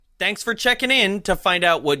thanks for checking in to find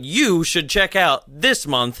out what you should check out this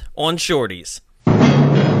month on Shorties.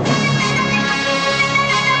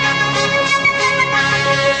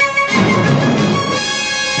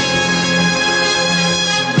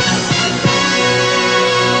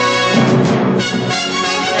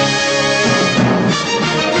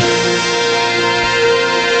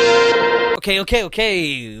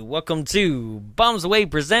 Okay. Welcome to Bombs Away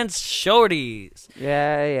Presents Shorties.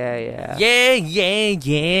 Yeah.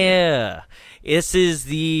 This is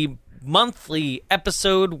the monthly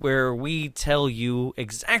episode where we tell you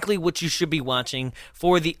exactly what you should be watching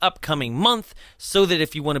for the upcoming month, so that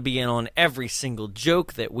if you want to be in on every single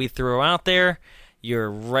joke that we throw out there,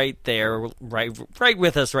 you're right there, right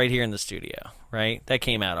with us right here in the studio, right? That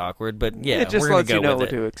came out awkward, but yeah, it just we're lets go you know with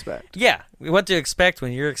what it. to expect. Yeah, what to expect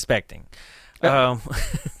when you're expecting. Yep.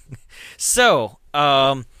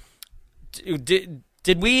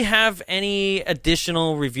 Did we have any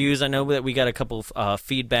additional reviews? I know that we got a couple of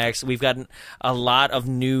feedbacks. We've gotten a lot of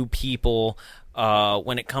new people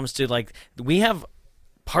when it comes to, like, we have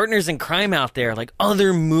partners in crime out there, like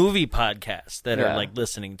other movie podcasts that are like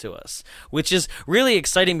listening to us, which is really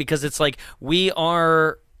exciting because it's like we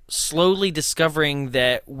are slowly discovering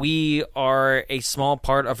that we are a small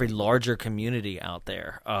part of a larger community out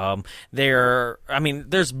there.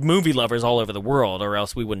 There's movie lovers all over the world, or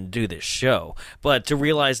else we wouldn't do this show. But to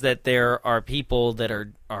realize that there are people that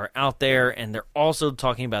are out there, and they're also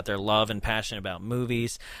talking about their love and passion about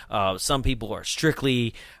movies. Some people are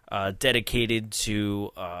strictly dedicated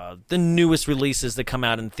to the newest releases that come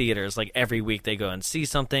out in theaters. Like every week they go and see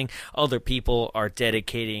something. Other people are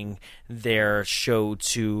dedicating their show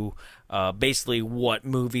to basically what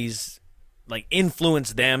movies like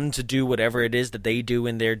influence them to do whatever it is that they do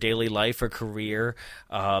in their daily life or career.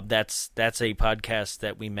 That's a podcast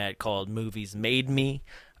that we met called Movies Made Me.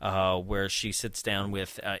 Where she sits down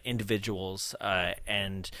with individuals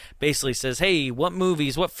and basically says, hey, what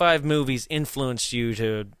 5 movies influenced you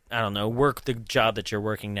to, I don't know, work the job that you're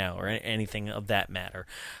working now, or anything of that matter.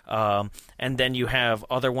 And then you have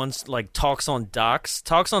other ones like Talks on Docs.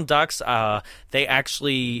 Talks on Docs, they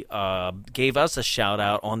actually gave us a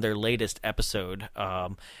shout-out on their latest episode,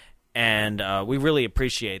 and we really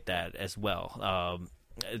appreciate that as well.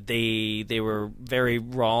 They were very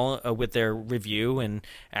raw with their review and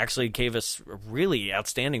actually gave us really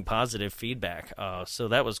outstanding positive feedback. So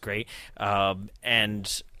that was great.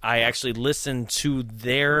 And I actually listened to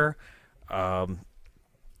their how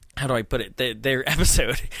do I put it? Their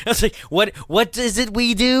episode. I was like, what is it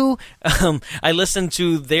we do? I listened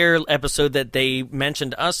to their episode that they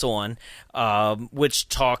mentioned us on, which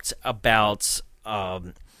talked about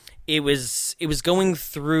it was going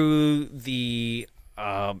through the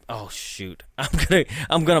oh shoot,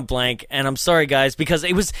 I'm gonna blank, and I'm sorry guys, because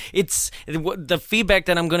it's the feedback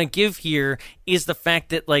that I'm gonna give here is the fact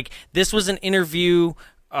that, like, this was an interview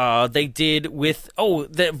they did with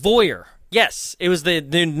the Voyeur. Yes, it was the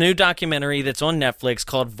new documentary that's on Netflix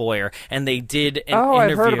called Voyeur, and they did an interview.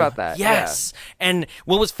 I've heard about that. Yes, yeah. And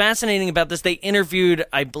what was fascinating about this, they interviewed,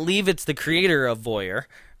 I believe it's the creator of Voyeur,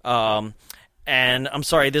 and I'm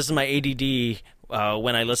sorry, this is my ADD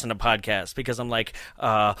when I listen to podcasts, because I'm like,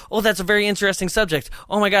 that's a very interesting subject.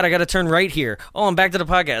 Oh my God, I got to turn right here. Oh, I'm back to the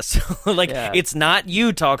podcast. It's not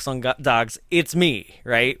you, Talks on Dogs. It's me,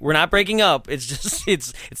 right? We're not breaking up. It's just,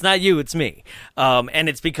 it's not you, it's me. And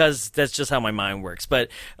it's because that's just how my mind works. But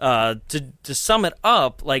to sum it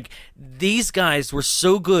up, like, these guys were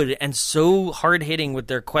so good and so hard hitting with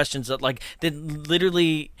their questions that, like, that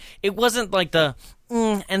literally, it wasn't like the,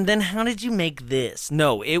 and then how did you make this?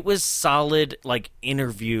 No, it was solid, like,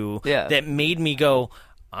 interview that made me go,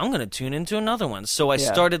 I'm going to tune into another one. So I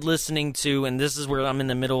started listening to, and this is where I'm in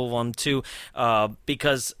the middle of one too,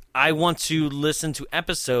 because I want to listen to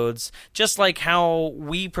episodes just like how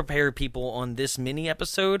we prepare people on this mini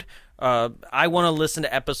episode. I want to listen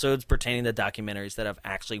to episodes pertaining to documentaries that I've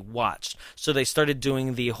actually watched. So they started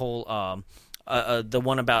doing the whole the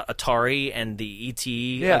one about Atari and the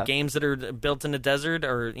E.T. Games that are built in the desert,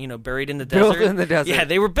 or, buried in the desert. Built in the desert. Yeah,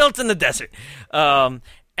 they were built in the desert. And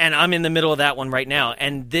I'm in the middle of that one right now.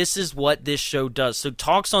 And this is what this show does. So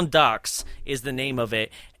Talks on Docs is the name of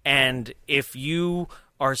it. And if you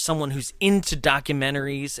are someone who's into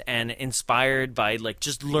documentaries and inspired by, like,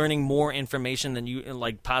 just learning more information than you,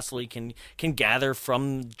 like, possibly can gather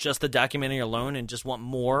from just the documentary alone, and just want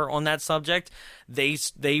more on that subject,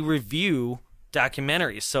 they review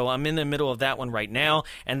documentaries. So I'm in the middle of that one right now,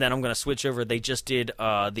 and then I'm going to switch over. They just did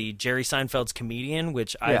the Jerry Seinfeld's Comedian,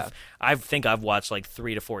 which I think I've watched like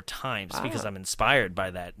 3 to 4 times because I'm inspired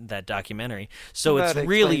by that documentary. So it's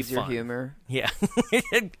really fun. Your humor. Yeah.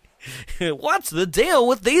 What's the deal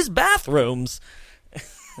with these bathrooms?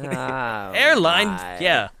 Oh, Airline, my.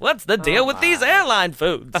 yeah. What's the deal with these airline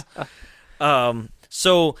foods?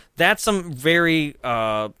 So that's some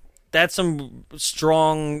that's some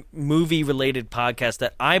strong movie-related podcast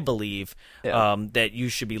that I believe that you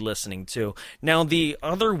should be listening to. Now, the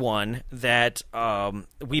other one that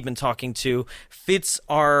we've been talking to fits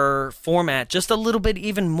our format just a little bit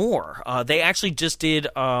even more. They actually just did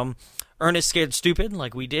Ernest Scared Stupid,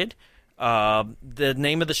 like we did. The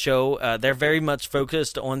name of the show, they're very much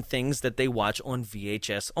focused on things that they watch on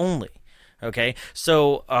VHS only. Okay,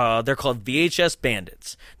 so they're called VHS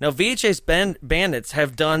Bandits. Now, VHS Bandits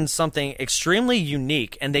have done something extremely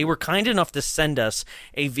unique, and they were kind enough to send us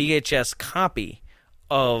a VHS copy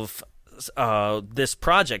of this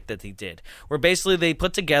project that they did, where basically they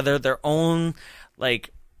put together their own, like,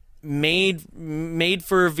 made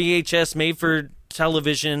for VHS, made for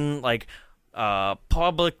television, like,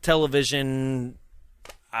 public television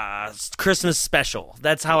Christmas special.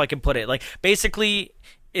 That's how I can put it. Like, basically,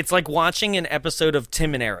 it's like watching an episode of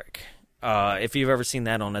Tim and Eric, if you've ever seen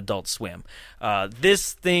that on Adult Swim.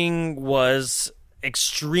 This thing was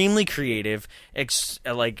extremely creative,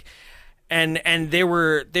 and there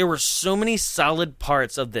were so many solid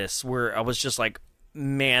parts of this where I was just like,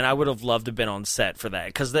 man, I would have loved to have been on set for that,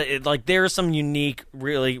 because there are some unique,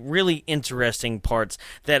 really, really interesting parts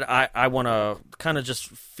that I want to kind of just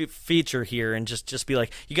feature here and just be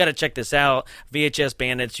like, you got to check this out. VHS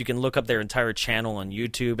Bandits, you can look up their entire channel on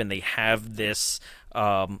YouTube, and they have this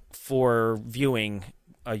for viewing,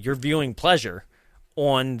 your viewing pleasure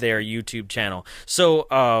on their YouTube channel.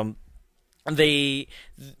 So they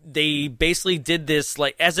basically did this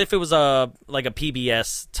like as if it was a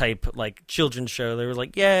PBS type like children's show. They were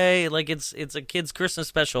like, yay, like it's a kids Christmas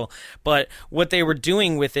special. But what they were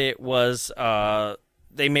doing with it was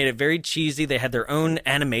they made it very cheesy. They had their own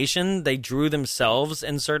animation. They drew themselves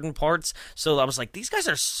in certain parts. So I was like, these guys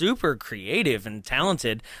are super creative and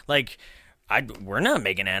talented. Like, we're not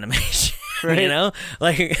making animation. Right. You know,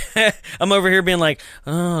 like I'm over here being like,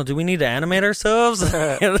 oh, do we need to animate ourselves?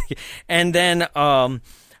 And then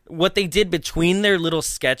what they did between their little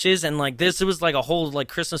sketches, and like this, it was like a whole like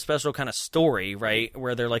Christmas special kind of story, right?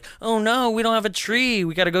 Where they're like, oh no, we don't have a tree,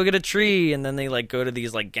 we got to go get a tree, and then they like go to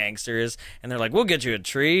these like gangsters, and they're like, we'll get you a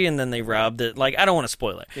tree, and then they robbed it. Like, I don't want to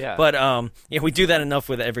spoil it, but yeah, we do that enough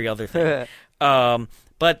with every other thing.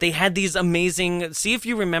 But they had these amazing. See if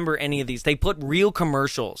you remember any of these. They put real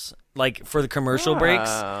commercials, like for the commercial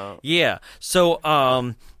breaks. Yeah. So,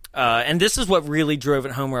 and this is what really drove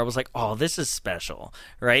it home. Where I was like, "Oh, this is special,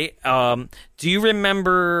 right?" Do you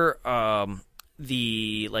remember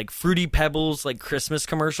the like Fruity Pebbles like Christmas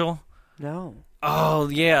commercial? No. Oh,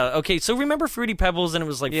 yeah. Okay, so remember Fruity Pebbles, and it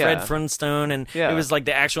was like Fred Flintstone, and it was like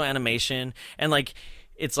the actual animation, and like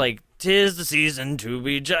it's like, 'tis the season to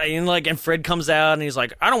be and like, and Fred comes out and he's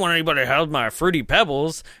like, I don't want anybody to have my Fruity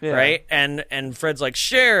Pebbles, right? And Fred's like,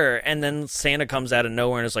 share, and then Santa comes out of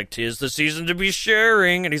nowhere and is like, 'tis the season to be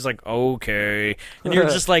sharing, and he's like, okay, and you're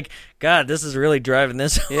just like, God, this is really driving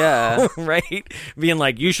this home, right? Being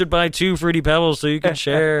like, you should buy 2 Fruity Pebbles so you can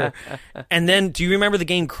share. And then, do you remember the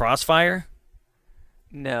game Crossfire?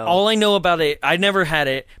 No. All I know about it, I never had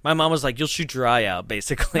it. My mom was like, you'll shoot your eye out,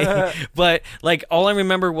 basically. But, like, all I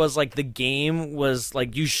remember was, like, the game was,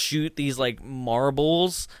 like, you shoot these, like,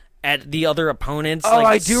 marbles at the other opponent's, like,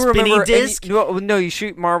 I do remember. disc. No, you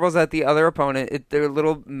shoot marbles at the other opponent. They're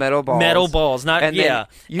little metal balls. Metal balls, not, and yeah.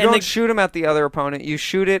 You don't shoot them at the other opponent. You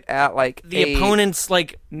shoot it at, like, the opponent's,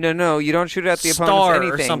 like, No, you don't shoot it at the star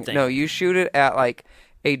opponent's anything. Or something. No, you shoot it at, like,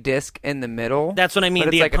 a disc in the middle. That's what I mean.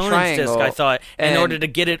 The like opponent's disc, I thought, in order to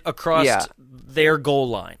get it across their goal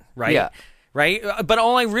line, right? Yeah. Right? But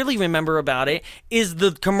all I really remember about it is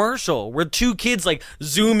the commercial where 2 kids, like,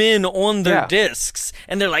 zoom in on their discs,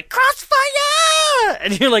 and they're like, Crossfire!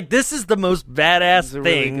 And you're like, this is the most badass thing.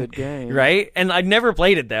 Really good game. Right? And I never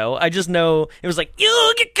played it, though. I just know it was like,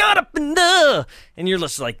 you get caught up in the... And you're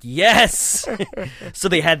just like, yes! So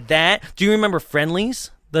they had that. Do you remember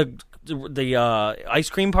Friendlies? The ice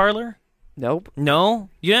cream parlor? Nope. No?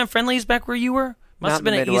 You didn't have Friendlies back where you were? Must have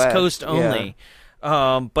been an East Coast only.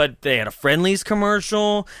 But they had a Friendlies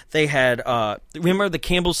commercial. They had, remember the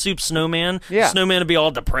Campbell Soup Snowman? Yeah. The snowman would be all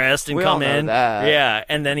depressed and We come all know in. that. Yeah,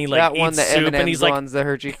 and then he like that eats one, the soup, M&M's and he's like, ones, the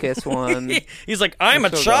Hershey Kiss one. he's like, I'm a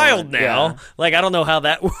still child going. now. Yeah. Like, I don't know how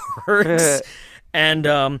that works.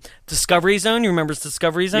 And Discovery Zone, you remember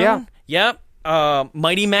Discovery Zone? Yeah. Yep.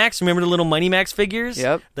 Mighty Max. Remember the little Mighty Max figures?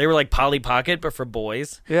 Yep. They were like Polly Pocket, but for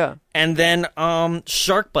boys. Yeah. And then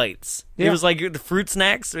Shark Bites. Yeah. It was like the fruit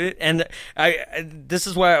snacks. And this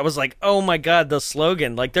is why I was like, oh my God, the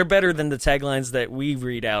slogan. Like, they're better than the taglines that we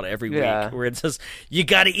read out every week, where it says, you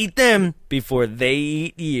got to eat them before they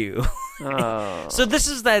eat you. Oh. So this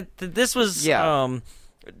was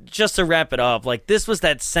just to wrap it up, like, this was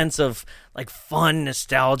that sense of like fun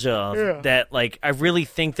nostalgia that like I really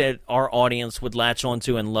think that our audience would latch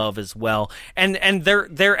onto and love as well. And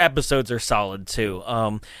their episodes are solid too.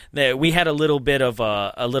 That we had a little bit of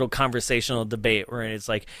a little conversational debate where it's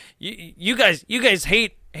like, you guys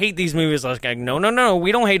hate these movies. I was like, no,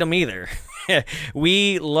 we don't hate them either.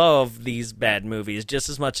 We love these bad movies just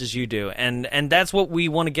as much as you do, and that's what we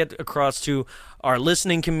want to get across to our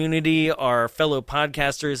listening community, our fellow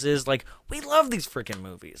podcasters, is like, we love these freaking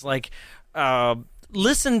movies. Like,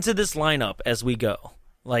 listen to this lineup as we go.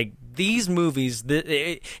 Like, these movies,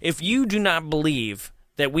 if you do not believe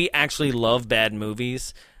that we actually love bad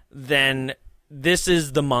movies, then this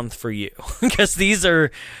is the month for you, because these are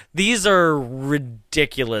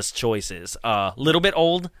ridiculous choices. Little bit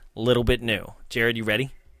old, little bit new. Jared, you ready?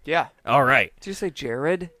 Yeah. All right. Did you say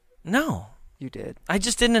Jared? No. You did. I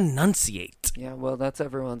just didn't enunciate. Yeah, well, that's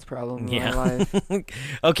everyone's problem in my life.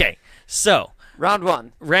 Okay, so. Round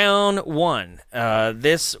one.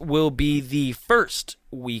 This will be the first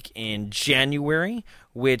week in January,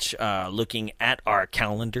 which, looking at our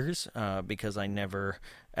calendars, because I never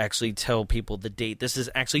actually tell people the date, this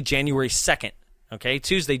is actually January 2nd. Okay,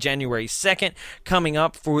 Tuesday, January 2nd, coming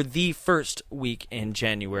up for the first week in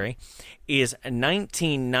January, is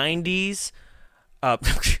 1990s.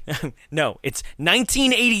 No, it's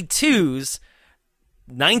 1982's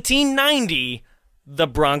 1990, The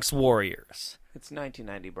Bronx Warriors. It's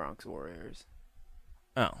 1990 Bronx Warriors.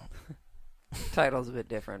 Oh. Title's a bit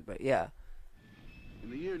different, but yeah.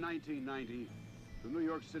 In the year 1990, the New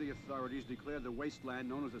York City authorities declared the wasteland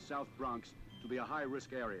known as the South Bronx to be a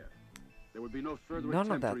high-risk area. There would be no further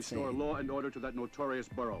attempt to restore law and order to that notorious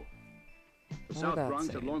borough. The South Bronx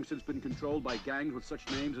had long since been controlled by gangs with such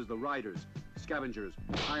names as the Riders, Scavengers,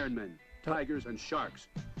 Ironmen, Tigers, and Sharks.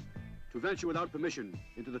 To venture without permission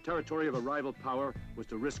into the territory of a rival power was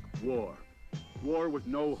to risk war. War with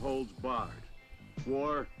no holds barred.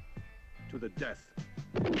 War to the death.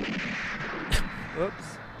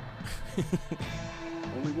 Whoops.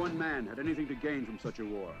 Only one man had anything to gain from such a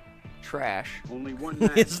war. Trash. Only one man.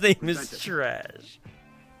 His name is Trash.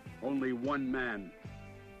 Only one man.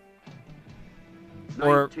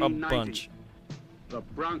 Or a bunch. The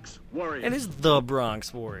Bronx Warriors. It is the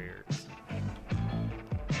Bronx Warriors.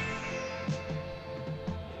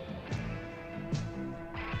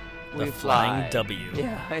 The Flying W.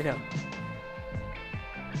 Yeah, I know.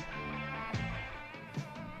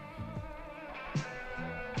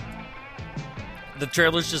 The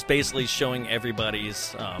trailer's just basically showing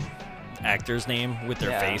everybody's actor's name with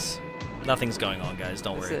their face. Nothing's going on, guys.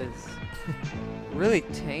 Don't worry. This is really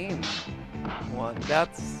tame one.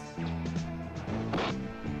 That's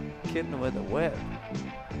Kitten with a Whip.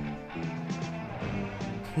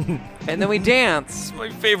 And then we dance. It's my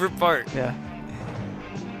favorite part. Yeah.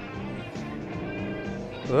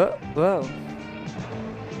 Whoa, whoa.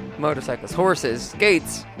 Motorcycles, horses,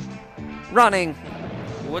 skates, running.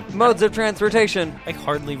 What modes of transportation? I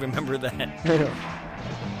hardly remember that.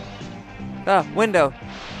 Window.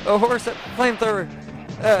 A horse, flamethrower.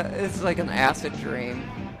 It's like an acid drain.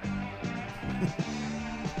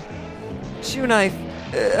 Shoe knife.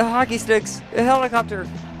 Hockey sticks. A helicopter.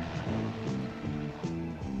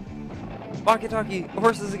 Walkie-talkie.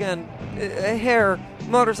 Horses again. A hare.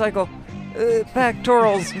 Motorcycle.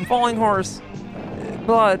 Pectorals. Falling horse.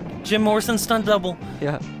 Blood. Jim Morrison stunt double.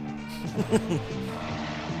 Yeah.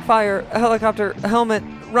 Fire. A helicopter. A helmet.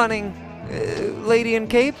 Running. Lady in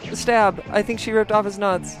cape. Stab. I think she ripped off his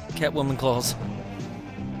nuts. Catwoman claws.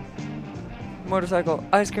 Motorcycle.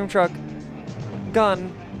 Ice cream truck.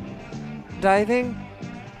 Gun. Diving.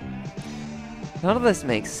 None of this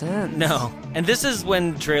makes sense. No. And this is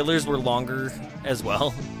when trailers were longer as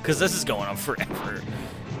well, because this is going on forever.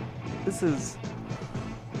 This is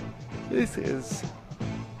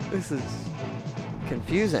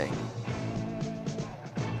confusing.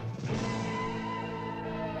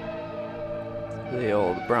 The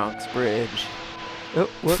old Bronx Bridge. Oh,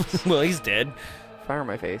 whoops. Well, he's dead. Fire in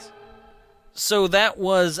my face. So that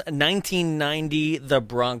was 1990, The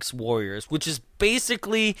Bronx Warriors, which is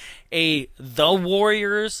basically a The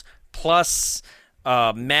Warriors plus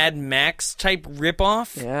Mad Max type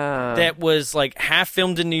ripoff. Yeah. That was like half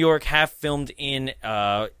filmed in New York, half filmed in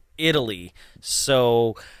Italy.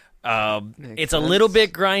 So It's a little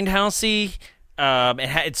bit grindhousey.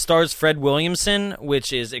 It stars Fred Williamson,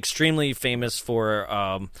 which is extremely famous for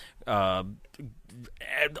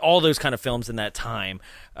all those kind of films in that time.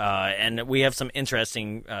 And we have some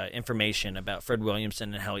interesting information about Fred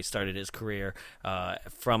Williamson and how he started his career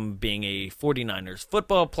from being a 49ers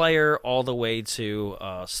football player all the way to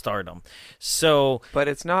stardom. So, but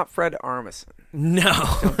it's not Fred Armisen. No.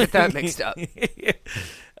 Don't get that mixed up.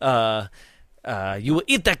 You will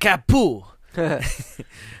eat the capoo.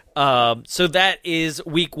 So that is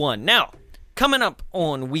week 1. Now, coming up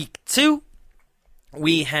on week 2,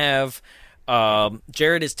 we have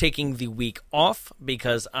Jared is taking the week off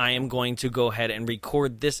because I am going to go ahead and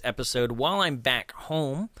record this episode while I'm back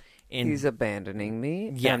home. He's abandoning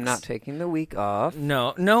me. Yes. I'm not taking the week off.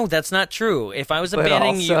 No, that's not true. If I was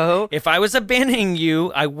abandoning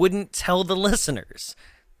you, I wouldn't tell the listeners.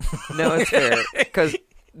 No, it's fair because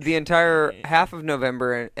the entire half of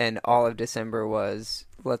November and all of December was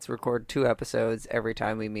let's record 2 episodes every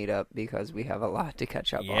time we meet up because we have a lot to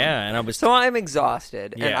catch up on. Yeah, and so I'm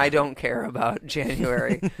exhausted and I don't care about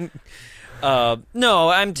January. No,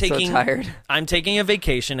 I'm taking so tired. I'm taking a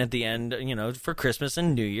vacation at the end, for Christmas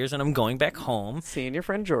and New Year's, and I'm going back home. Seeing your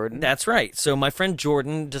friend Jordan. That's right. So my friend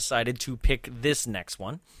Jordan decided to pick this next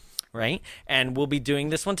one, right? And we'll be doing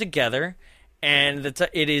this one together. And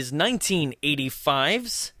it is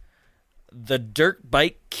 1985's The Dirt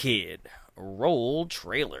Bike Kid. Roll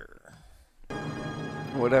trailer.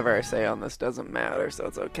 Whatever I say on this doesn't matter, so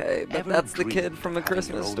it's okay. But that's the kid from The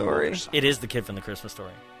Christmas Story. It is the kid from The Christmas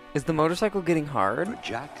Story. Is the motorcycle getting hard? For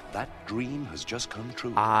Jack, that dream has just come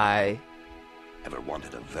true. Ever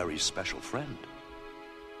wanted a very special friend?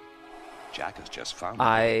 Jack has just found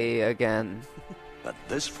again. But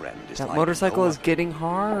this friend is that like motorcycle no is getting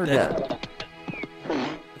hard.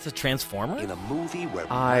 It's a Transformer? In a movie where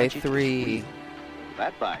I3.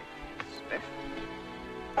 That bike.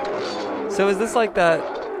 So is this like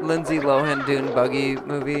that Lindsay Lohan Dune Buggy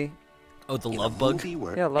movie? Oh, the Love Bug?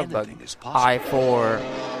 Yeah, Love Bug. I4.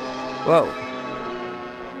 Whoa.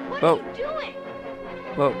 What are you doing?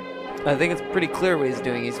 Whoa. I think it's pretty clear what he's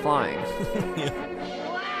doing. He's flying. Wow.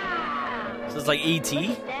 So it's like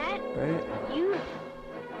E.T.? That? Right? You.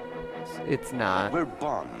 It's not. Where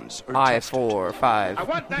bonds are I4, 5. I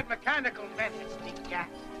want that mechanical message degassed,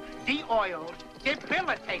 de-oiled,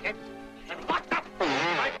 debilitated, and locked up.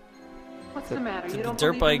 What's the matter? You don't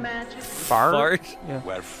Dirt believe in bike magic? fart? Yeah.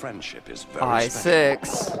 Where friendship is very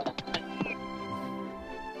special. I6.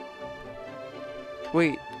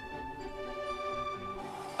 Wait.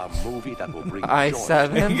 A movie that will bring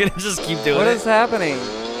I7. You're going to just keep doing What it? is happening?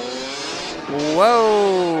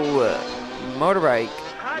 Whoa. Motorbike.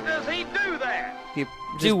 How does he do that? He Do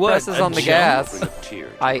just what? presses A on the jump? gas. Bring a tear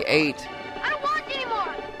to I8. I don't want you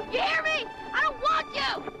anymore. You hear me? I don't want you.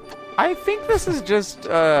 I think this is just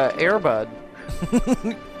Airbud.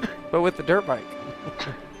 But with the dirt bike.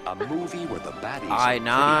 a movie where the baddies I9.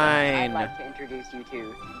 I'd like to introduce you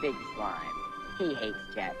to Big Slime. He hates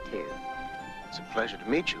Jack, too. It's a pleasure to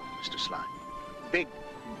meet you, Mr. Slime. Big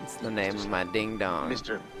It's the name of my ding dong.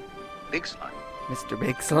 Mr. Big Slime. Mr.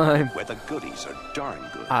 Big Slime. where the goodies are darn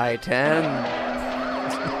good. I10.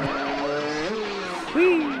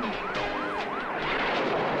 Whee!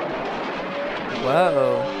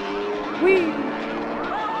 Whoa. Whee!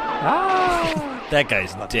 Ah! That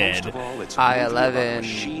guy's But dead. most of all, it's a I-11. movie about a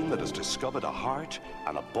machine that has discovered a heart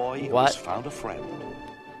and a boy who What? has found a friend.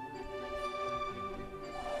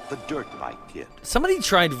 The Dirt Bike Kid. Somebody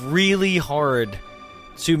tried really hard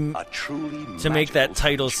to A truly make that magical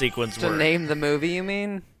title friendship. sequence To work. name the movie, you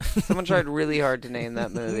mean? Someone tried really hard to name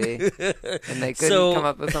that movie. And they couldn't So- come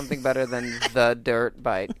up with something better than The Dirt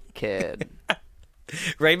Bike Kid.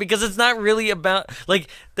 Right? Because it's not really about, like,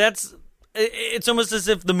 it's almost as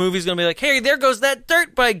if the movie's going to be like, hey, there goes that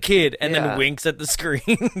dirt bike kid, and Yeah. then winks at the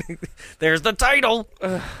screen. There's the title.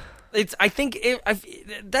 I think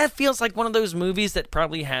that feels like one of those movies that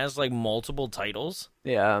probably has, like, multiple titles,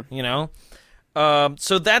 Yeah. you know?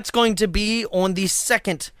 So that's going to be on the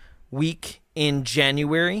second week in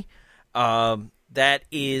January. That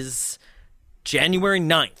is January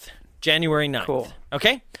 9th. January 9th. Cool.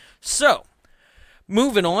 Okay? So,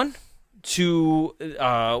 moving on to,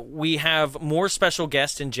 we have more special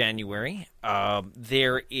guests in January.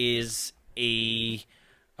 There's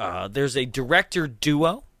a director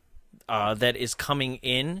duo that is coming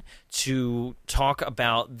in to talk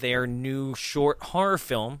about their new short horror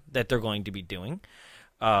film that they're going to be doing.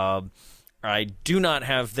 I do not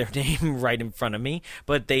have their name right in front of me,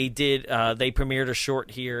 but they premiered a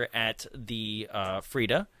short here at the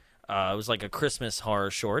Frida. It was like a Christmas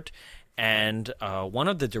horror short, And one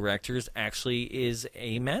of the directors actually is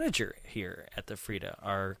a manager here at the Frida,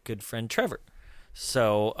 our good friend Trevor.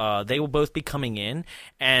 So they will both be coming in,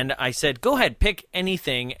 and I said, go ahead, pick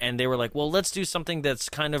anything. And they were like, well, let's do something that's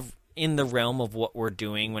kind of in the realm of what we're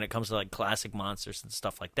doing when it comes to like classic monsters and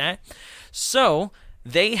stuff like that. So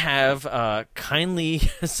they have kindly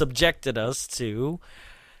subjected us to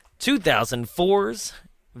 2004's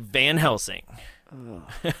Van Helsing. Oh.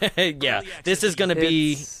 Yeah, this is going to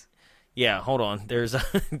be... Yeah, hold on. There's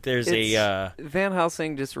a Van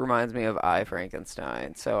Helsing just reminds me of I,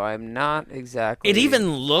 Frankenstein, so I'm not exactly... It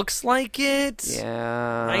even looks like it.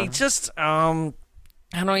 Yeah. I just how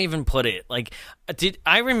do I even put it? Like,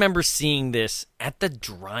 I remember seeing this at the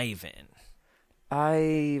drive-in.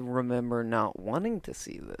 I remember not wanting to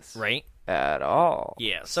see this. Right? At all.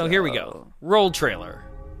 Yeah, so here we go. Roll trailer.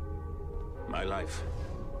 My life.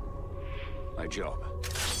 My job.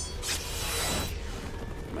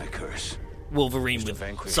 My curse. Wolverine with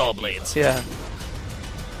saw blades. Yeah.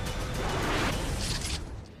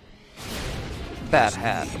 Bad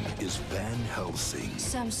hat. Is Van Helsing.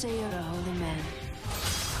 Some say you're a holy man.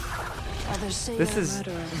 Others say This you're a is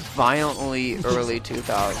murderer. violently early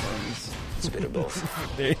 2000s.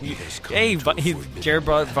 Hey, Jared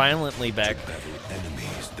brought violently back.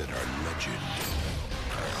 Enemies that are legend.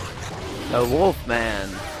 The Wolfman,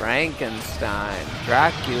 Frankenstein,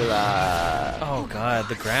 Dracula. Oh God,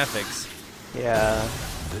 the graphics. Yeah.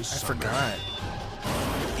 This I summer, forgot.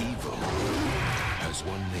 evil has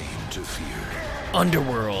one name to fear.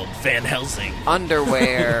 Underworld, Van Helsing.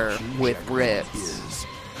 Underwear with rips. Is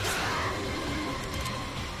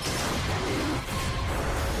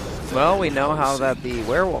Well, we know how that the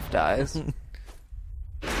werewolf dies.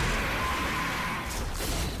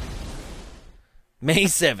 May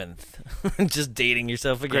 7th. Just dating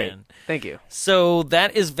yourself again. Great. Thank you. So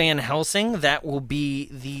that is Van Helsing. That will be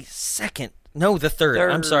the third.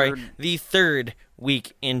 I'm sorry. The third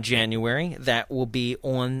week in January. That will be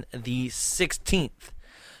on the 16th.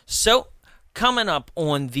 So coming up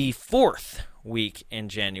on the fourth week in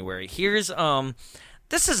January, here's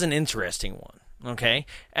this is an interesting one. Okay.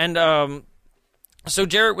 And so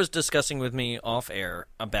Jarrett was discussing with me off air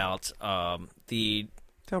about the...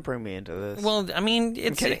 Don't bring me into this. Well, I mean,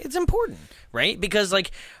 it's important, right? Because,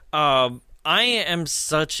 like, I am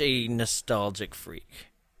such a nostalgic freak,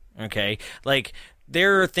 okay? Like,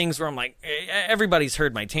 there are things where I'm like, everybody's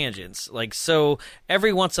heard my tangents. Like, so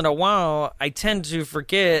every once in a while, I tend to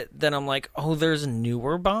forget that I'm like, oh, there's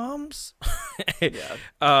newer bombs? Yeah.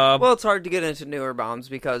 Well, it's hard to get into newer bombs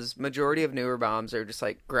because majority of newer bombs are just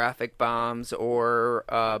like graphic bombs or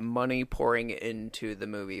money pouring into the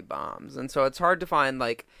movie bombs. And so it's hard to find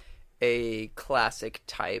like a classic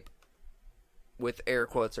type with air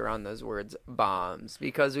quotes around those words, bombs,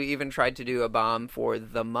 because we even tried to do a bomb for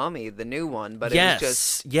The Mummy, the new one, but it was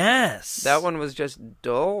just... Yes. That one was just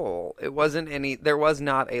dull. It wasn't any... There was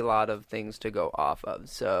not a lot of things to go off of,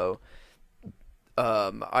 so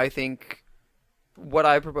I think what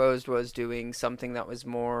I proposed was doing something that was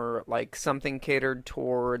more like something catered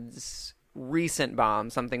towards recent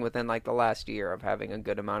bombs, something within like the last year of having a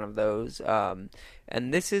good amount of those.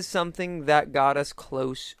 And this is something that got us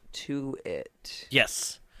close to it.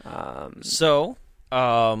 Yes. So,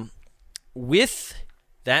 with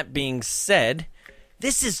that being said,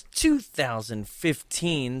 this is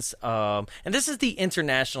 2015's, and this is the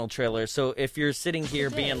international trailer. So if you're sitting here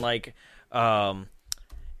being like,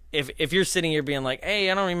 if you're sitting here being like,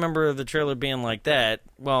 hey, I don't remember the trailer being like that,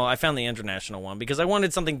 well, I found the international one because I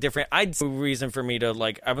wanted something different. I'd a reason for me to,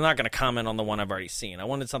 like, I'm not going to comment on the one I've already seen. I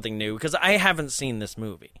wanted something new because I haven't seen this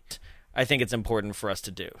movie. I think it's important for us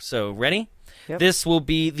to do. So, ready? Yep. This will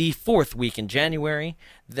be the fourth week in January.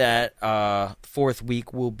 That fourth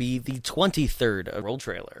week will be the 23rd roll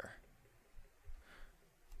trailer.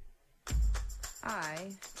 I,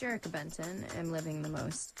 Jerica Benton, am living the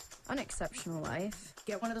most unexceptional life.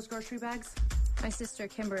 Get one of those grocery bags. My sister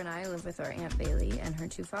Kimber and I live with our Aunt Bailey and her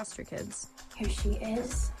 2 foster kids. Here she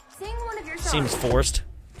is. Sing one of your songs. Seems forced.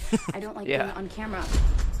 I don't like Yeah. being on camera.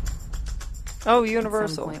 Oh, At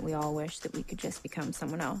Universal. some point, we all wish that we could just become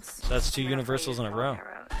someone else. That's 2 Universals in a row.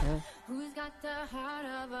 Who's got the heart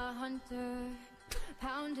of a hunter,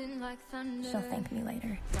 pounding like thunder. She'll thank me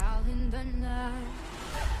later. Growling the night.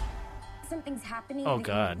 Something's happening. Oh, that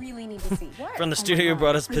God. You really need to see. What? From the studio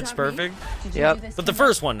brought us Pitch Perfect. Yep. But the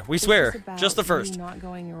first one, we swear. Just the first. Not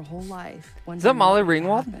going your whole life. Is that Molly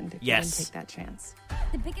Ringwald? Yes. Take that chance.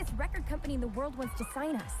 The biggest record company in the world wants to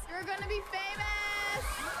sign us. You're gonna be famous.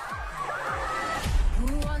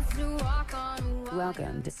 Who wants to walk on water?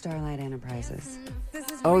 Welcome to Starlight Enterprises. This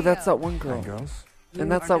is Oh, real. that's that one girl. Girls,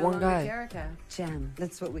 And that's that one guy. Jerica. Jem,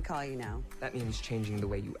 that's what we call you now. That means changing the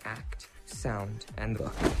way you act, sound, and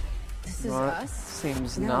look. This is Well, us?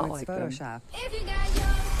 Seems No, not it's like Photoshop.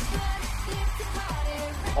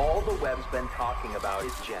 All the web's been talking about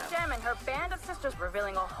is Jem. Jem and her band of sisters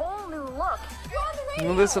revealing a whole new look. them.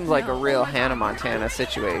 Well, this seems like a real Hannah Montana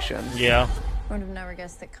situation. Yeah. Would have never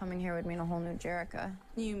guessed that coming here would mean a whole new Jerica.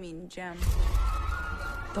 You mean Jem.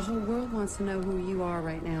 The whole world wants to know who you are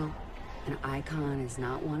right now. An icon is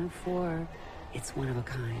not one of four. It's one of a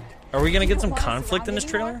kind. Are we going to get some conflict in this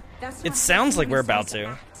trailer? It sounds like we're about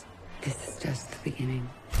to. This is just the beginning.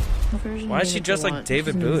 Why is she dressed like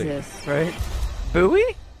David Bowie? Right?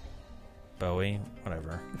 Bowie? Bowie,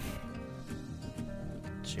 whatever.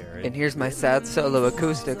 Jared. And here's my sad solo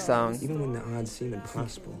acoustic song. Even when the odds seem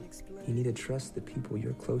impossible, you need to trust the people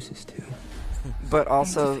you're closest to. But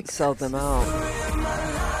also sell them out.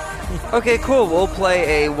 Okay, cool. We'll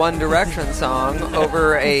play a One Direction song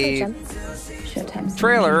over a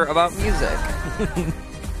trailer about music.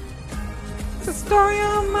 The story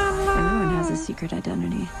of my life. Everyone has a secret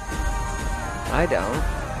identity. I don't.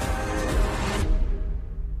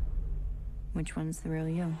 Which one's the real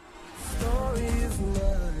you?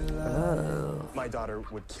 Oh. My daughter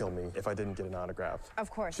would kill me if I didn't get an autograph.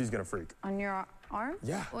 Of course. She's gonna freak. On your arm?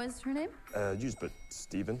 Yeah. What's her name? Used, but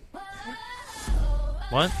Steven.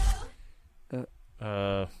 What?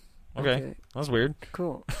 Okay. That's weird.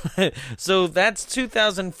 Cool. So that's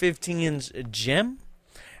 2015's Jem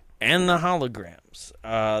and the Holograms.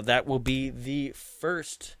 That will be the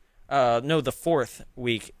the fourth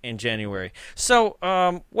week in January. So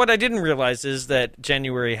what I didn't realize is that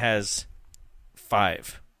January has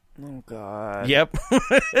 5. Oh, God. Yep.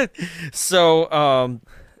 So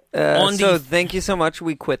thank you so much.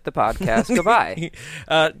 We quit the podcast. Goodbye.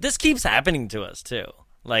 This keeps happening to us, too.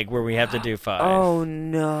 Like, where we have to do 5. Oh,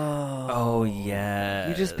 no. Oh, yeah.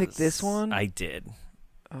 You just picked this one? I did.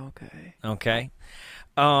 Okay.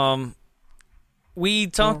 We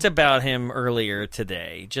talked about him earlier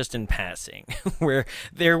today, just in passing, where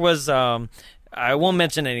there was, I won't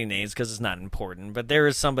mention any names because it's not important, but there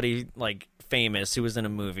is somebody, like, famous who was in a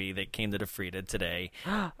movie that came to the Frida today,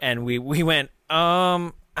 and we went,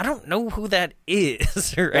 I don't know who that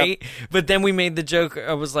is, right? Yep. But then we made the joke,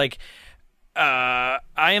 I was like, I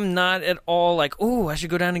am not at all like, oh, I should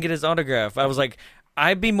go down and get his autograph. I was like,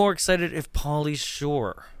 I'd be more excited if Pauly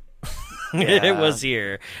Shore it was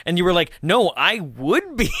here. And you were like, no, I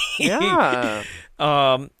would be. Yeah.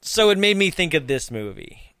 So it made me think of this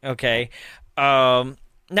movie. Okay. Now,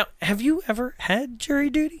 have you ever had jury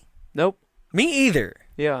duty? Nope. Me either.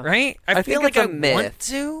 Yeah. Right? I feel think like it's a I myth. want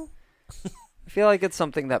to. I feel like it's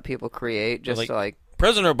something that people create just to like.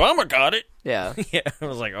 President Obama got it. Yeah. Yeah. I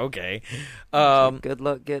was like, okay. Good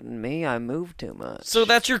luck getting me. I move too much. So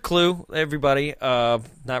that's your clue, everybody.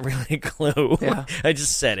 Not really a clue. Yeah. I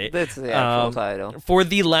just said it. That's the actual title. For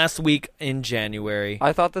the last week in January.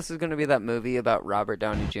 I thought this was going to be that movie about Robert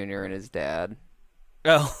Downey Jr. and his dad.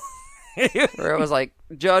 Oh. Where it was like,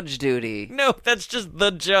 Judge Duty. No, that's just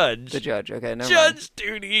The Judge. The Judge, okay, never Judge mind.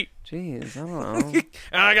 Duty. Jeez, I don't know.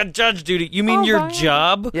 I got Judge Duty. You mean your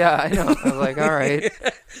job? Yeah, I know. I was like, all right.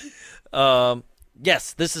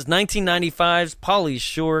 Yes, this is 1995's Pauly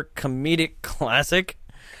Shore comedic classic,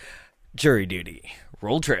 Jury Duty.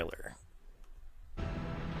 Roll trailer.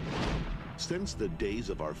 Since the days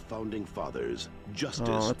of our founding fathers,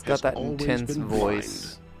 justice it's got that intense voice.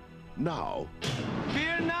 Blind. Now,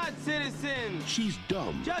 fear not, citizen. She's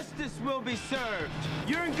dumb. Justice will be served.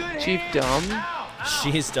 You're in good Chief hands. Dumb?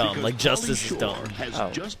 She's dumb, because like justice Pauly is dumb. Shore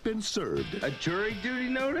has just been served. A jury duty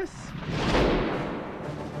notice?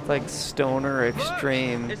 It's like stoner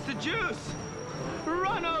extreme. Look, it's the juice.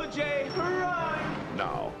 Run, OJ, run.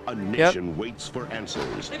 Now, a nation waits for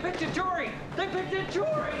answers. They picked a jury. They picked a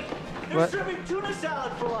jury. They're serving tuna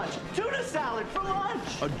salad for lunch. Tuna salad for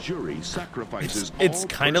lunch. A jury sacrifices It's all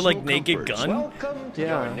kind of like personal Naked comforts. Gun. Welcome to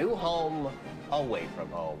your new home, away from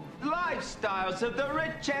home. Lifestyles of the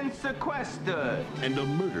rich and sequestered. And a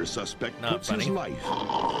murder suspect Not puts funny. his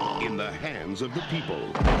life in the hands of the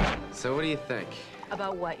people. So what do you think?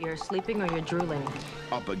 About what? You're sleeping or you're drooling?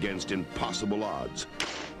 Up against impossible odds.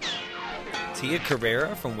 Tia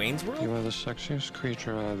Carrera from Wayne's World? You are the sexiest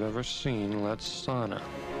creature I've ever seen. Let's sauna.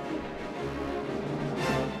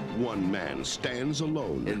 One man stands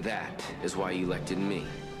alone. And that is why you elected me.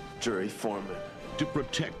 Jury foreman. To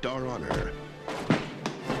protect our honor.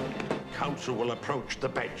 Counsel will approach the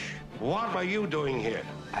bench. What are you doing here?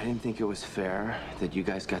 I didn't think it was fair that you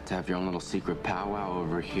guys got to have your own little secret powwow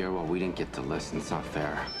over here while we didn't get to listen. It's not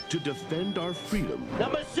fair. To defend our freedom.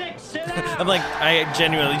 Number 6, sit down. I'm like, I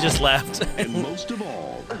genuinely just laughed. And most of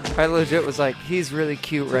all, I legit was like, he's really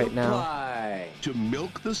cute right now. To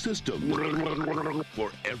milk the system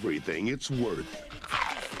for everything it's worth.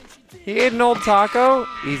 He ate an old taco.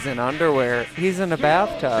 He's in underwear. He's in a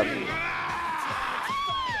bathtub.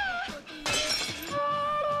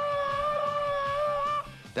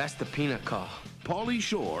 That's the peanut call. Pauly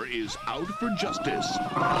Shore is out for justice.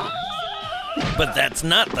 But that's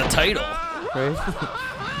not the title. Right?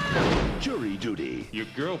 Jury duty. Your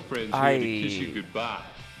girlfriend's here to kiss you goodbye.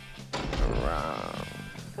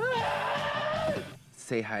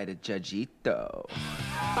 Say hi to Judgito.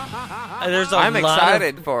 I'm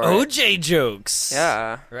excited for it. OJ jokes.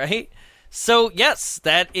 Yeah. Right? So, yes,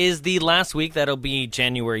 that is the last week. That'll be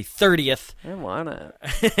January 30th. I want it.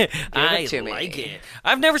 I like it.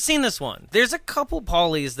 I've never seen this one. There's a couple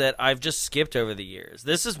Paulies that I've just skipped over the years.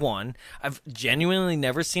 This is one. I've genuinely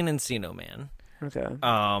never seen Encino Man. Okay.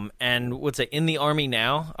 And what's it, In the Army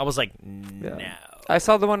Now? I was like, no. I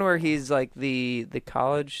saw the one where he's like the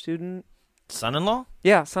college student. Son-in-law?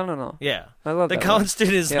 Yeah, son-in-law. Yeah. I love the that college one.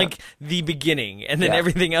 student is Yeah. like the beginning, and then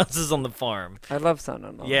everything else is on the farm. I love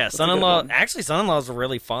son-in-law. Yeah, That's son-in-law. Actually, son-in-law is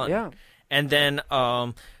really fun. Yeah. And then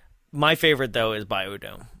my favorite though is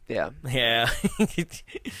Biodome. Yeah. Yeah.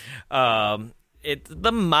 It's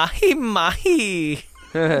the mahi.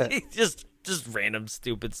 just random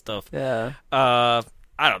stupid stuff. Yeah. I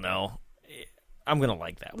don't know. I'm gonna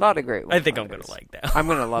like that one. A lot of great ones. I think I'm gonna like that one. I'm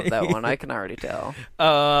gonna love that one. I can already tell.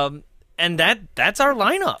 And that's our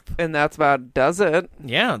lineup. And that's about does it.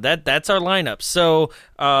 Yeah, that's our lineup. So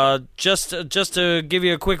just to give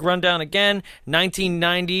you a quick rundown again,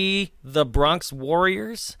 1990, the Bronx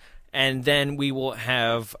Warriors, and then we will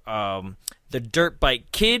have the Dirt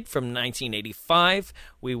Bike Kid from 1985.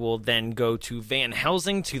 We will then go to Van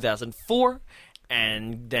Helsing, 2004.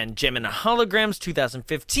 And then Gem and the Holograms,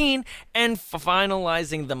 2015. And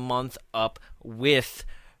finalizing the month up with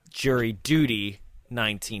Jury Duty,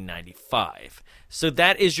 1995. So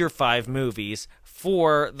that is your 5 movies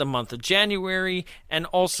for the month of January, and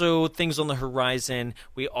also things on the horizon.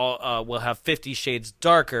 We all will have 50 Shades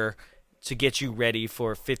Darker to get you ready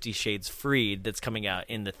for 50 Shades Freed that's coming out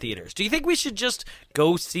in the theaters. Do you think we should just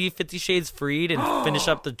go see 50 Shades Freed and finish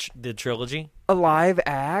up the trilogy? A live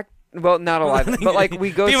act? Well, not a live act, but like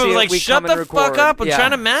we go People see are it, like, we shut come and the record. fuck up, I'm Yeah.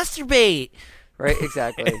 trying to masturbate. Right,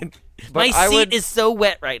 exactly. My But seat is so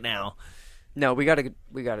wet right now. No, we gotta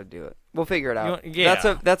do it. We'll figure it out.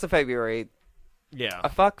 Yeah. That's a February. Yeah. A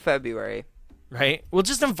fuck February. Right? We'll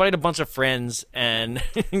just invite a bunch of friends and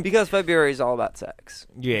because February is all about sex.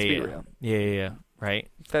 Yeah, Let's yeah. be real. Yeah. Right?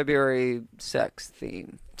 February sex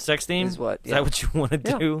theme. Sex theme? Is what? Is that what you want to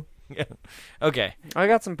do? Yeah. Okay. I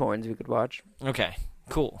got some porns we could watch. Okay.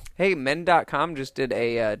 Cool. Hey, men.com just did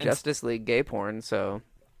a Justice League gay porn, so.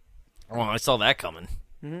 Oh, I saw that coming.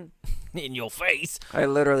 Mm-hmm. In your face. I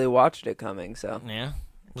literally watched it coming, so. Yeah.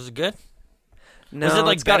 Was it good? No, was it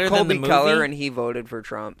like it's got better Colby than the movie? Keller, and he voted for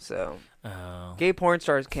Trump, so. Oh. Gay porn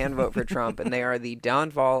stars can vote for Trump, and they are the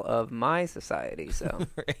downfall of my society, so.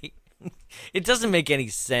 Right. It doesn't make any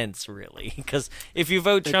sense, really, because if you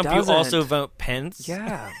vote It Trump, you doesn't. also vote Pence.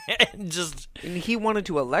 Yeah. And and he wanted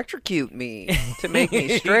to electrocute me to make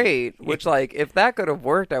me straight, which, like, if that could have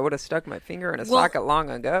worked, I would have stuck my finger in a socket long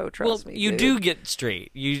ago, trust me, you dude. do get straight.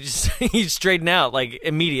 You just you straighten out, like,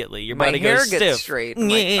 immediately. Your My body hair goes gets stiff. straight. I'm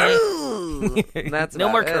like, ooh. That's no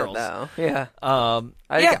about more it, curls. though. Yeah.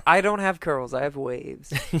 Yeah. I don't have curls. I have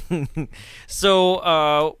waves.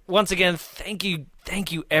 So, once again, thank you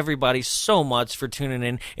everybody so much for tuning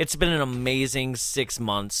in. It's been an amazing 6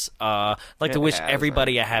 months. I'd like to wish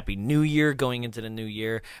everybody a happy new year going into the new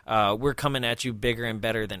year. We're coming at you bigger and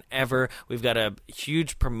better than ever. We've got a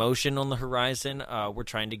huge promotion on the horizon. We're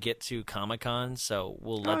trying to get to Comic-Con, so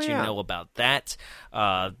we'll let you know about that.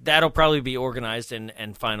 That'll probably be organized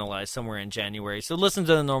and finalized somewhere in January. So listen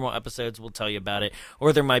to the normal episodes. We'll tell you about it.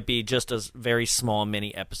 Or there might be just a very small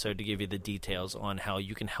mini episode to give you the details on how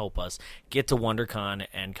you can help us get to WonderCon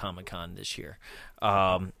and Comic-Con this year.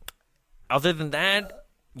 Other than that,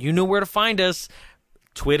 you know where to find us.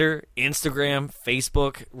 Twitter, Instagram,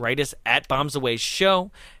 Facebook. Write us at Bombs Away Show.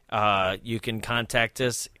 You can contact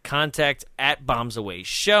us. Contact at Bombs Away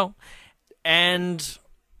Show. And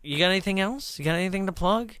you got anything else? You got anything to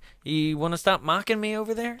plug? You want to stop mocking me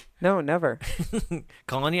over there? No, never.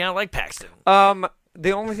 Calling you out like Paxton.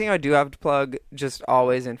 The only thing I do have to plug, just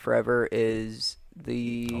always and forever, is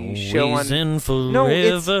the show on. Always and No,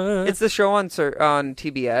 forever. it's the show on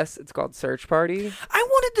TBS. It's called Search Party. I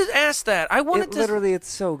wanted to ask that. Literally, it's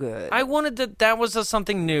so good. I wanted that was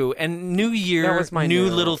something new, and New Year, That was my new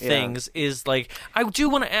new, little yeah. things is like, I do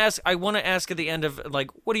want to ask. I want to ask at the end of, like,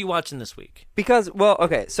 what are you watching this week? Because, well,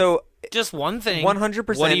 okay, so just one thing.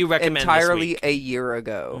 100%. What do you recommend Entirely this week? a year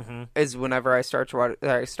ago is whenever I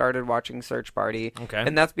started watching Search Party. Okay.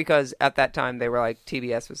 And that's because at that time they were like,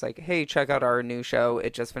 TBS was like, hey, check out our new show.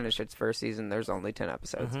 It just finished its first season. There's only 10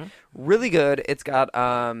 episodes. Really good. It's got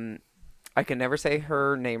I can never say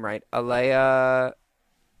her name right. Alea.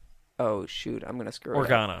 Oh shoot, I'm gonna screw it up.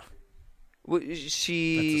 Organa. That's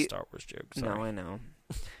a Star Wars joke. Sorry. No, I know.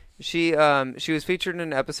 She was featured in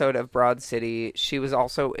an episode of Broad City. She was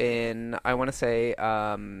also in, I want to say,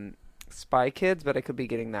 Spy Kids, but I could be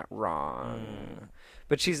getting that wrong.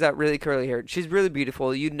 But she's that really curly hair. She's really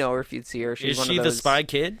beautiful. You'd know her if you'd see her. She's Is she the Spy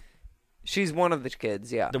Kid? She's one of the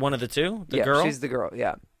kids. Yeah. The one of the two. The yeah, girl. She's the girl.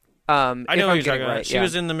 Yeah. I know who you're talking about. Right, she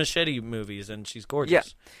was in the Machete movies, and she's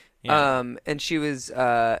gorgeous. Yeah. And she was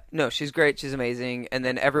no, she's great. She's amazing. And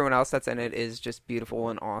then everyone else that's in it is just beautiful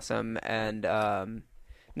and awesome. And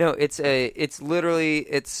no, it's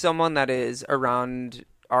literally someone that is around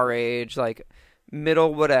our age, like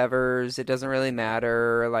middle whatevers. It doesn't really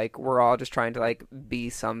matter. Like we're all just trying to like be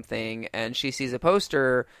something. And she sees a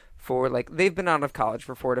poster for like they've been out of college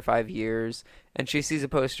for 4 to 5 years, and she sees a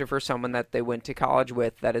poster for someone that they went to college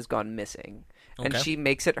with that has gone missing. And she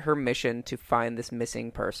makes it her mission to find this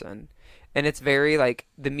missing person. And it's very, like,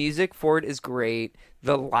 the music for it is great.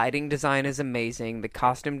 The lighting design is amazing. The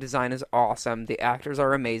costume design is awesome. The actors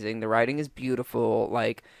are amazing. The writing is beautiful.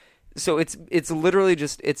 Like, so it's literally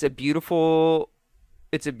just, it's a beautiful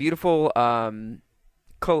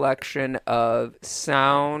collection of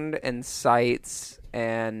sound and sights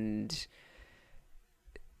and...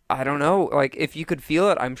 I don't know. Like, if you could feel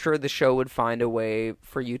it, I'm sure the show would find a way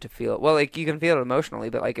for you to feel it. Well, like, you can feel it emotionally,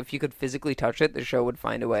 but, like, if you could physically touch it, the show would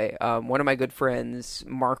find a way. One of my good friends,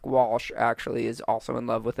 Mark Walsh, actually is also in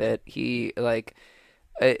love with it. He, like,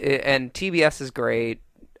 and TBS is great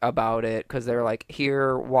about it because they're like,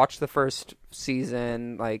 here, watch the first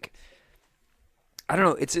season. Like, I don't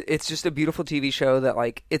know. It's just a beautiful TV show that,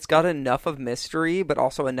 like, it's got enough of mystery, but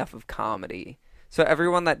also enough of comedy. So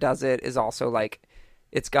everyone that does it is also, like...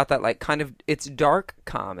 It's got that, like, kind of... It's dark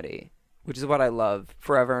comedy, which is what I love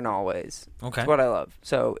forever and always. Okay. It's what I love.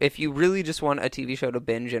 So if you really just want a TV show to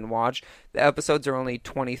binge and watch, the episodes are only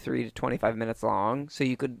 23 to 25 minutes long. So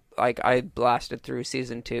you could... Like, I blasted through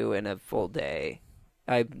Season 2 in a full day.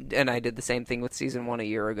 I did the same thing with Season 1 a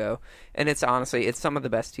year ago. And it's honestly... It's some of the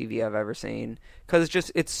best TV I've ever seen. Because it's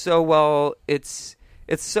just... It's so well...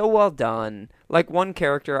 It's so well done. Like, one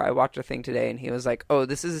character, I watched a thing today, and he was like, oh,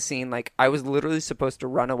 this is a scene, like, I was literally supposed to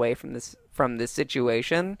run away from this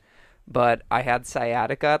situation, but I had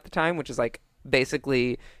sciatica at the time, which is, like,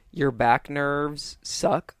 basically your back nerves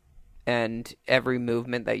suck, and every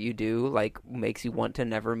movement that you do, like, makes you want to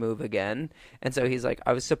never move again. And so he's like,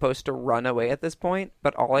 I was supposed to run away at this point,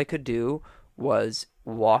 but all I could do was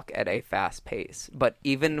walk at a fast pace. But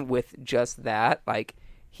even with just that, like,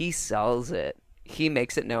 he sells it. He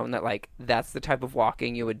makes it known that, like, that's the type of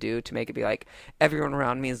walking you would do to make it be like, everyone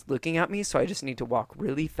around me is looking at me, so I just need to walk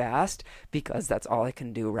really fast because that's all I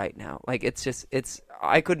can do right now. Like,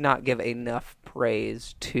 I could not give enough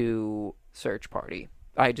praise to Search Party.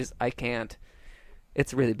 I can't.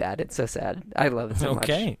 It's really bad. It's so sad. I love it so much.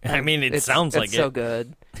 Okay. I mean, it sounds like it's so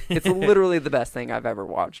good. It's literally the best thing I've ever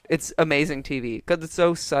watched. It's amazing TV because it's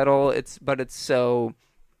so subtle, but it's so...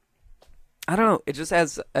 I don't know. It just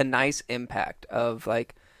has a nice impact of,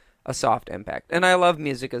 like, a soft impact. And I love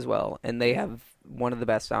music as well. And they have one of the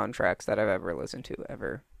best soundtracks that I've ever listened to,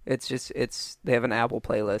 ever. It's just, they have an Apple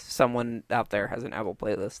playlist. Someone out there has an Apple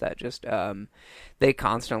playlist that just, they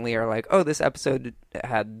constantly are like, oh, this episode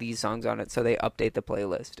had these songs on it. So they update the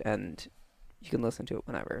playlist. And you can listen to it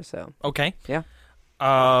whenever, so. Okay. Yeah.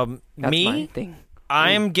 That's my thing.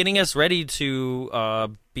 I'm getting us ready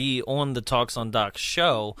to be on the Talks on Docs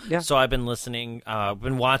show. Yeah. So I've been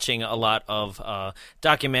been watching a lot of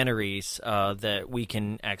documentaries that we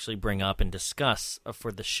can actually bring up and discuss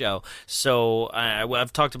for the show. So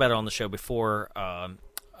I've talked about it on the show before,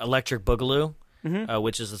 Electric Boogaloo. Mm-hmm.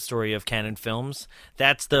 Which is the story of Canon Films.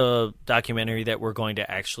 That's the documentary that we're going to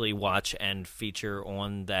actually watch and feature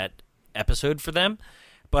on that episode for them.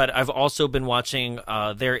 But I've also been watching,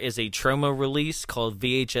 there is a Troma release called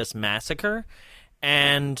VHS Massacre,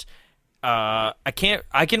 and I'm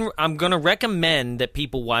going to recommend that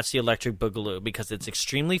people watch the Electric Boogaloo because it's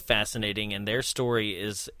extremely fascinating, and their story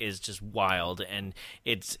is just wild, and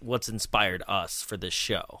it's what's inspired us for this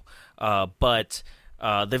show. But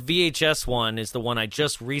the VHS one is the one I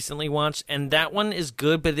just recently watched, and that one is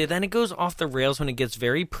good, but then it goes off the rails when it gets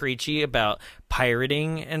very preachy about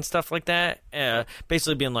pirating and stuff like that.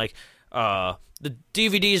 Basically being like, the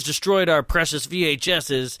DVDs destroyed our precious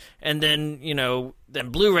VHSs, and then, then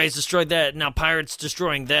Blu-rays destroyed that, now Pirates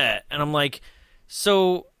destroying that. And I'm like,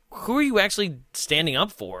 so who are you actually standing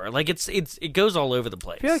up for? Like, it goes all over the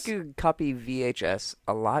place. I feel like you could copy VHS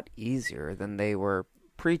a lot easier than they were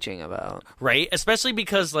preaching about. Right? Especially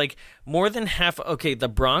because, like, more than half... Okay, the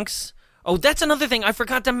Bronx... Oh, that's another thing I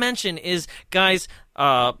forgot to mention is, guys,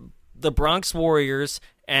 the Bronx Warriors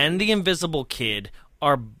and the Invisible Kid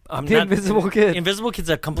are... Invisible Kid. Invisible Kid's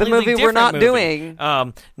a completely different different we're not movie.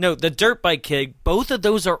 doing. No, the Dirt Bike Kid, both of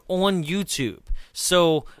those are on YouTube.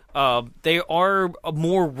 So... they are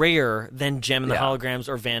more rare than Gem and the Holograms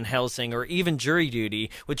or Van Helsing or even Jury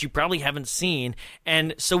Duty, which you probably haven't seen.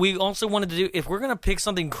 And so we also wanted to do, if we're going to pick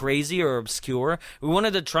something crazy or obscure, we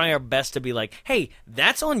wanted to try our best to be like, hey,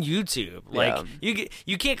 that's on YouTube. Like,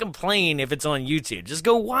 you can't complain if it's on YouTube. Just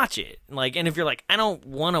go watch it. Like, and if you're like, I don't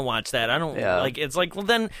want to watch that, I don't, like, it's like, well,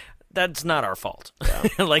 then... That's not our fault.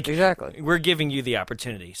 Yeah. Like, exactly. We're giving you the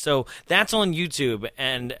opportunity. So that's on YouTube,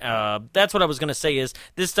 and that's what I was going to say is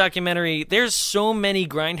this documentary, there's so many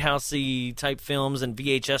grindhousey type films and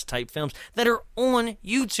VHS type films that are on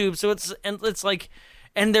YouTube. So it's like,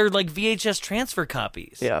 and they're like VHS transfer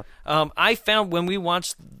copies. Yeah. I found when we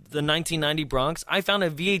watched the 1990 Bronx, I found a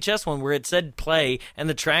VHS one where it said play and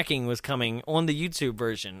the tracking was coming on the YouTube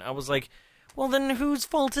version. I was like, well, then whose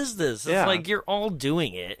fault is this? It's like you're all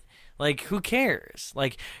doing it. Like, who cares?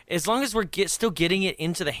 Like, as long as we're still getting it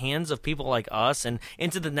into the hands of people like us and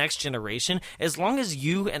into the next generation, as long as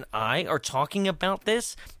you and I are talking about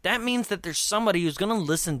this, that means that there's somebody who's going to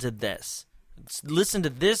listen to this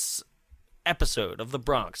episode of The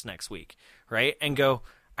Bronx next week, right? And go,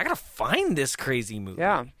 I got to find this crazy movie.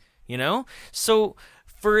 Yeah. So...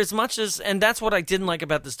 For as much as, and that's what I didn't like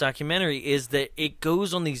about this documentary, is that it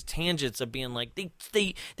goes on these tangents of being like,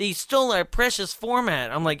 they stole our precious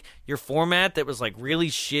format. I'm like, your format that was like really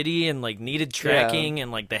shitty and like needed tracking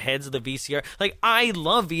and like the heads of the VCR. Like, I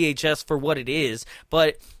love VHS for what it is,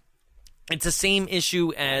 but it's the same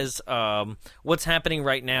issue as what's happening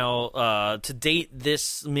right now. To date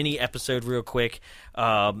this mini episode real quick,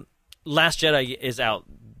 Last Jedi is out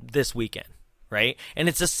this weekend. Right? And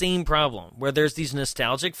it's the same problem where there's these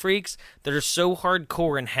nostalgic freaks that are so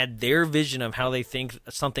hardcore and had their vision of how they think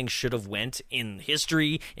something should have went in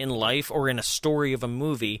history, in life, or in a story of a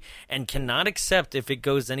movie and cannot accept if it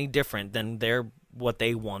goes any different than what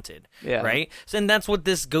they wanted. Yeah. Right? So, and that's what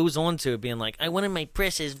this goes on to, being like, I wanted my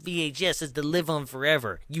precious VHSs to live on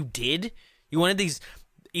forever. You did? You wanted these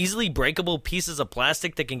easily breakable pieces of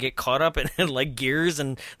plastic that can get caught up in like gears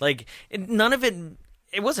and like none of it...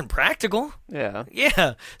 It wasn't practical. Yeah.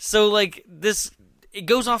 Yeah. So, like, it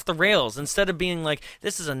goes off the rails instead of being like,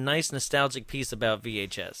 this is a nice nostalgic piece about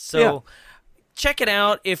VHS. So, check it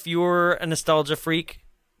out if you're a nostalgia freak,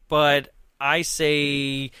 but I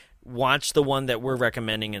say watch the one that we're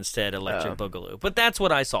recommending instead, Electric Boogaloo. But that's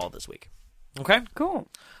what I saw this week. Okay? Cool.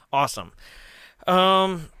 Awesome.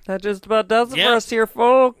 That just about does it for us here,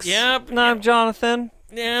 folks. Yep. And I'm Jonathan.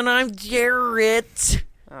 And I'm Jarrett.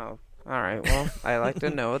 Oh. All right, well, I like to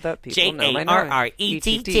know that people know my name.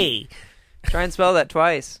 Jarrett. Try and spell that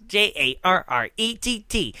twice. Jarrett.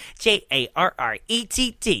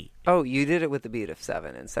 Jarrett. Oh, you did it with the beat of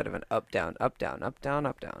 7 instead of an up, down, up, down, up, down,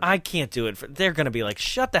 up, down. I can't do it. They're going to be like,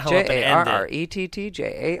 shut the hell up and end it.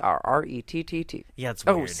 Jarrett. Yeah, it's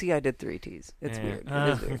weird. Oh, see, I did 3 T's. It's weird. It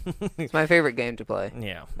is weird. It's my favorite game to play.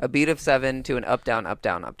 Yeah. A beat of 7 to an up, down, up,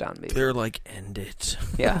 down, up, down beat. They're like, end it.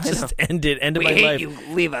 Yeah, just end it. End of my life. We hate you.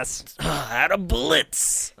 Leave us. Out of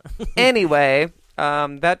bullets. Anyway...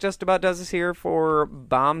 that just about does us here for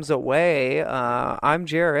Bombs Away. I'm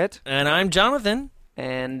Jarrett. And I'm Jonathan.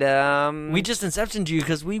 And we just inceptioned you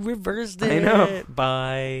because we reversed it. I know.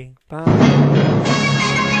 Bye. Bye.